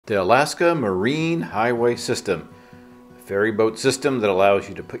The Alaska Marine Highway System, a ferry boat system that allows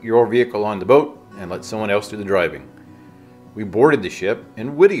you to put your vehicle on the boat and let someone else do the driving. We boarded the ship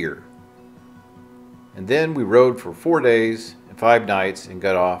in Whittier, and then we rode for 4 days and 5 nights and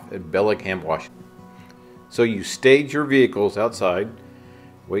got off at Bellingham, Washington. So you stage your vehicles outside,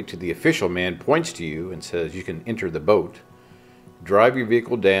 wait till the official man points to you and says you can enter the boat, drive your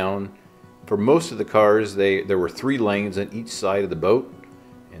vehicle down. For most of the cars, there were 3 lanes on each side of the boat,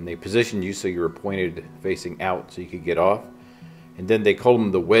 and they positioned you so you were pointed facing out so you could get off. And then they called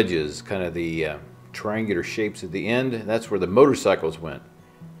them the wedges, kind of the triangular shapes at the end, and that's where the motorcycles went.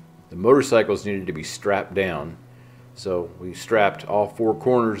 The motorcycles needed to be strapped down, so we strapped all 4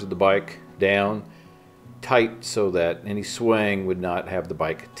 corners of the bike down tight so that any swaying would not have the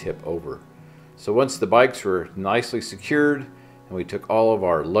bike tip over. So once the bikes were nicely secured and we took all of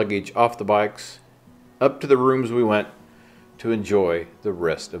our luggage off the bikes, up to the rooms we went to enjoy the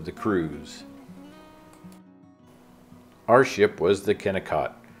rest of the cruise. Our ship was the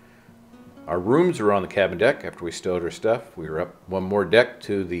Ketchikan. Our rooms were on the cabin deck. After we stowed our stuff, we were up one more deck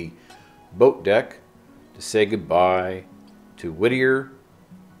to the boat deck to say goodbye to Whittier,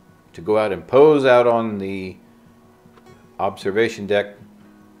 to go out and pose out on the observation deck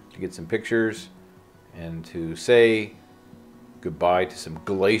to get some pictures, and to say goodbye to some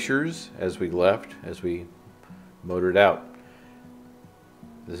glaciers as we left, as we motored out.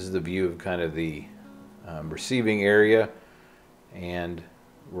 This is the view of kind of the receiving area and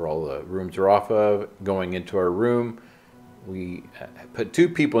where all the rooms are off of. Going into our room, we put 2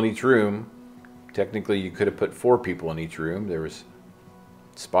 people in each room. Technically you could have put 4 people in each room. There was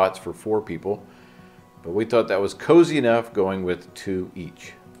spots for 4 people, but we thought that was cozy enough going with 2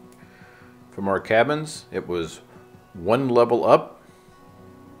 each. From our cabins, it was 1 level up,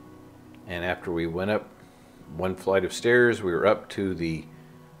 and after we went up 1 flight of stairs, we were up to the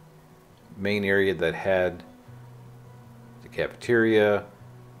main area that had the cafeteria.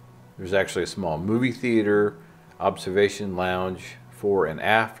 There's actually a small movie theater, observation lounge fore and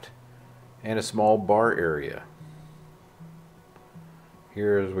aft, and a small bar area.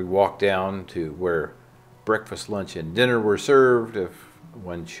 Here as we walk down to where breakfast, lunch, and dinner were served, if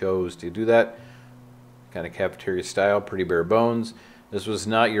one chose to do that, kind of cafeteria style, pretty bare bones. This was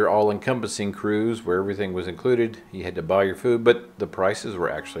not your all-encompassing cruise where everything was included. You had to buy your food, but the prices were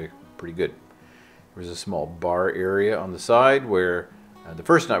actually pretty good. There was a small bar area on the side where the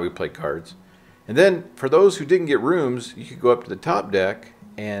first night we played cards. And then for those who didn't get rooms, you could go up to the top deck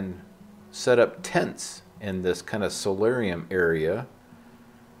and set up tents in this kind of solarium area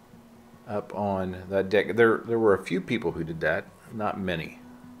up on that deck. There were a few people who did that, not many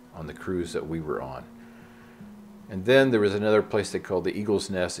on the cruise that we were on. And then there was another place they called the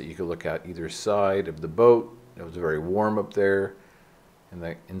Eagle's Nest that you could look out either side of the boat. It was very warm up there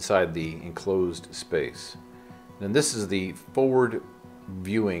and inside the enclosed space. And this is the forward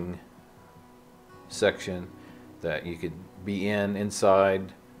viewing section that you could be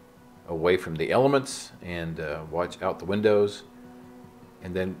inside, away from the elements, and watch out the windows.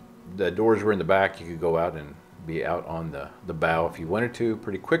 And then the doors were in the back. You could go out and be out on the bow if you wanted to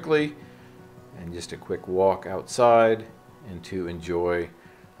pretty quickly, and just a quick walk outside and to enjoy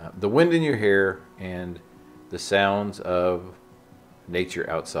the wind in your hair and the sounds of nature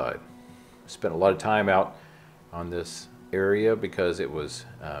outside. Spent a lot of time out on this area because it was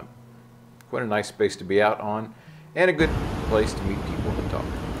quite a nice space to be out on and a good place to meet people and talk.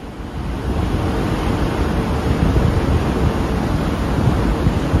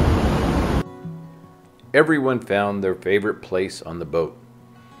 Everyone found their favorite place on the boat.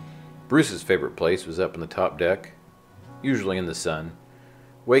 Bruce's favorite place was up on the top deck, usually in the sun,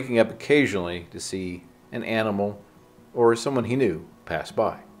 waking up occasionally to see an animal or someone he knew pass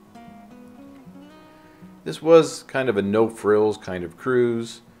by. This was kind of a no-frills kind of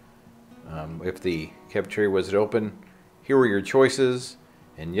cruise. If the cafeteria wasn't open, here were your choices.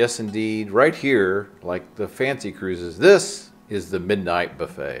 And yes, indeed, right here, like the fancy cruises, this is the midnight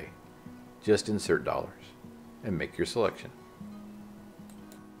buffet. Just insert dollars and make your selection.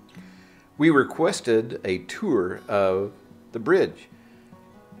 We requested a tour of the bridge,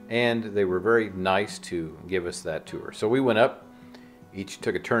 and they were very nice to give us that tour. So we went up, each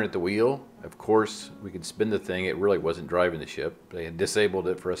took a turn at the wheel. Of course, we could spin the thing. It really wasn't driving the ship. They had disabled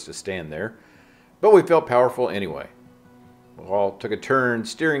it for us to stand there, but we felt powerful anyway. We all took a turn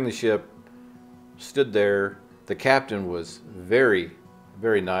steering the ship, stood there. The captain was very,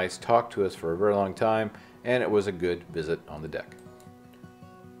 very nice, talked to us for a very long time, and it was a good visit on the deck.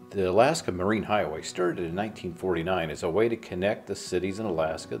 The Alaska Marine Highway started in 1949 as a way to connect the cities in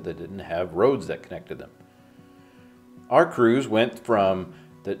Alaska that didn't have roads that connected them. Our cruise went from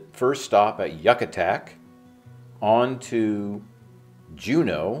The first stop at Yakutat, on to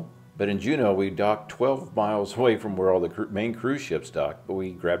Juneau. But in Juneau, we docked 12 miles away from where all the main cruise ships docked, but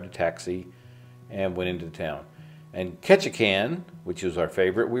we grabbed a taxi and went into town. And Ketchikan, which was our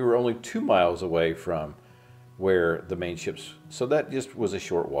favorite, we were only 2 miles away from where the main ships, so that just was a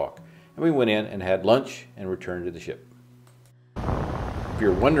short walk. And we went in and had lunch and returned to the ship. If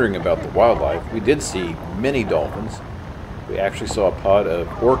you're wondering about the wildlife, we did see many dolphins. We actually saw a pod of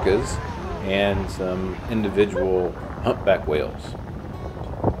orcas and some individual humpback whales,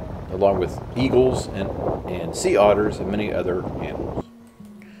 along with eagles and sea otters and many other animals.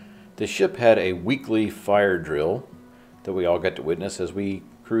 The ship had a weekly fire drill that we all got to witness as we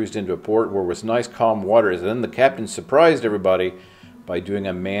cruised into a port where it was nice calm waters. And then the captain surprised everybody by doing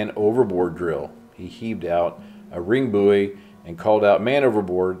a man overboard drill. He heaved out a ring buoy and called out man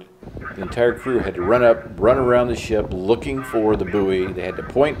overboard. The entire crew had to run around the ship looking for the buoy. They had to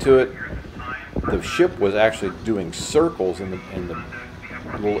point to it. The ship was actually doing circles in the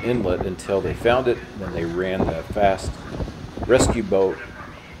little inlet until they found it. Then they ran the fast rescue boat,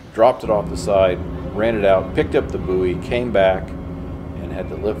 dropped it off the side, ran it out, picked up the buoy, came back, and had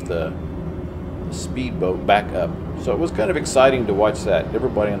to lift the speedboat back up. So it was kind of exciting to watch that.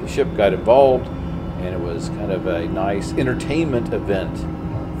 Everybody on the ship got involved, and it was kind of a nice entertainment event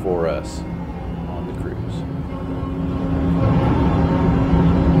for us on the cruise.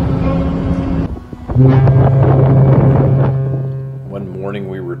 One morning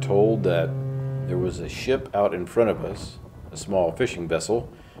we were told that there was a ship out in front of us, a small fishing vessel.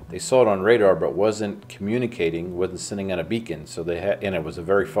 They saw it on radar but wasn't communicating, wasn't sending out a beacon, so and it was a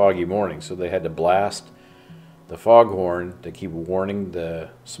very foggy morning, so they had to blast the foghorn to keep warning the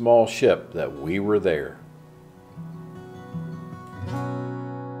small ship that we were there.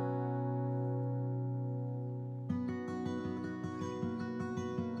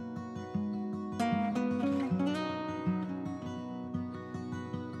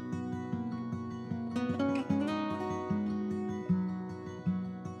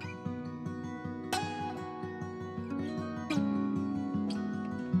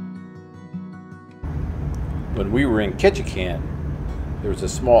 When we were in Ketchikan, there was a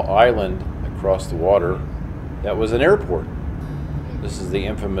small island across the water that was an airport. This is the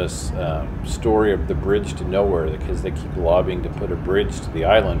infamous story of the bridge to nowhere, because they keep lobbying to put a bridge to the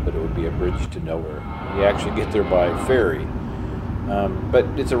island, but it would be a bridge to nowhere. You actually get there by ferry. But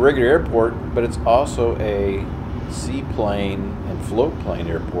it's a regular airport, but it's also a seaplane and float plane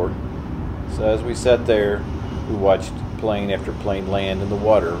airport. So as we sat there, we watched plane after plane land in the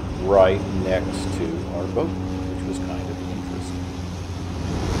water right next to our boat, which was kind of interesting.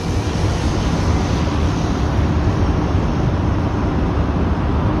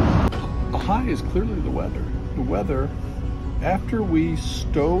 The high is clearly the weather. The weather, after we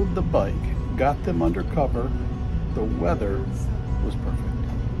stowed the bike, got them under cover, the weather was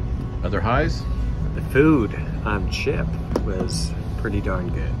perfect. Other highs? The food on ship was pretty darn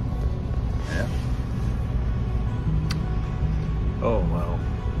good. Yeah. Oh, well,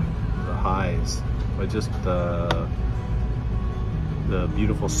 the highs, but just the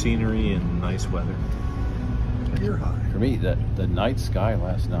beautiful scenery and nice weather. You're high. For me, the night sky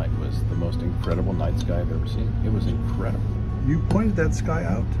last night was the most incredible night sky I've ever seen. It was incredible. You pointed that sky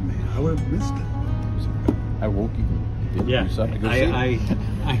out to me. I would have missed it. I woke even. Yeah,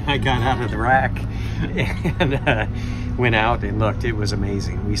 I got out of the rack and went out and looked. It was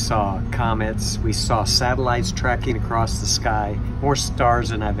amazing. We saw comets, we saw satellites tracking across the sky, more stars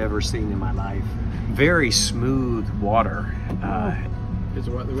than I've ever seen in my life. Very smooth water. Because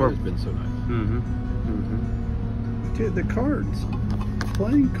the weather's been so nice. Mm-hmm. Mm-hmm. Okay, the cards.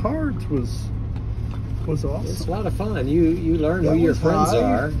 Playing cards was awesome. It's a lot of fun. You learn who your friends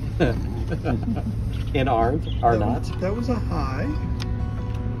are and are not. That was a high.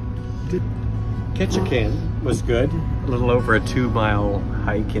 Ketchikan was good. A little over a 2-mile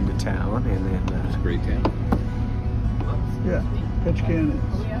hike into town, and then It's a great town. Yeah, Ketchikan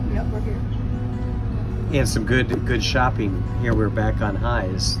is. Yep, we're here. and some good shopping. Here we're back on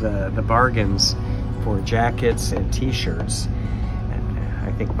highs. The bargains for jackets and t-shirts.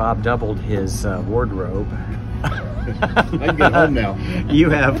 I think Bob doubled his wardrobe. I can get home now. You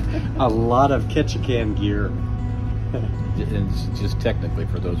have a lot of Ketchikan gear. And it's just technically,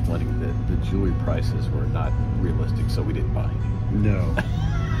 for those wanting, the jewelry prices were not realistic, so we didn't buy any. No.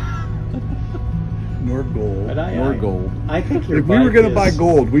 Nor gold. Nor gold. I think If we were going to buy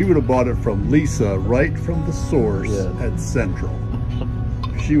gold, we would have bought it from Lisa, right from the source at Central.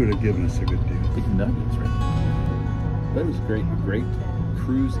 She would have given us a good deal. Big nuggets, right? That was great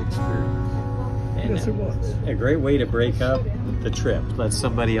cruise experience. And Yes, it was. a great way to break up the trip. Let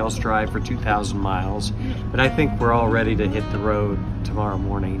somebody else drive for 2,000 miles. But I think we're all ready to hit the road tomorrow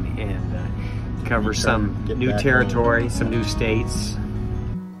morning and cover some new territory, some new states.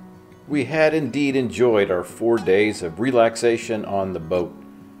 We had indeed enjoyed our 4 days of relaxation on the boat,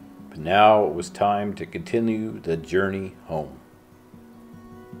 but now it was time to continue the journey home.